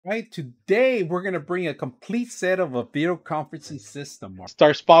Right, today we're gonna bring a complete set of a video conferencing system.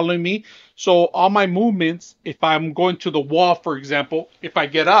 Starts following me, so all my movements, if I'm going to the wall, for example, if I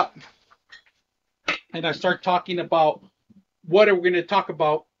get up and I start talking about what are we going to talk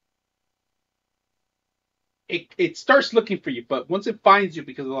about, it starts looking for you. But once it finds you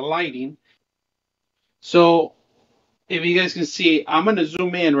because of the lighting, so if you guys can see, I'm going to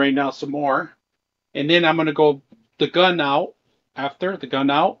zoom in right now some more, and then I'm going to go the gun out after the gun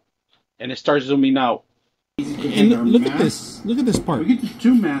out, and it starts zooming out. And look at this. Look at this part. We could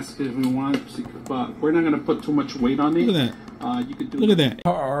do masks if we want, but we're not going to put too much weight on it. Look at that. You could do. Look at that.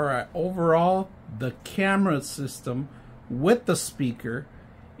 All right. Overall, the camera system with the speaker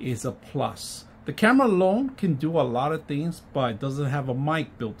is a plus. The camera alone can do a lot of things, but it doesn't have a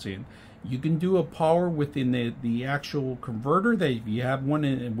mic built in. You can do a power within the actual converter that if you have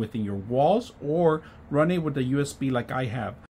one within your walls, or run it with a USB like I have.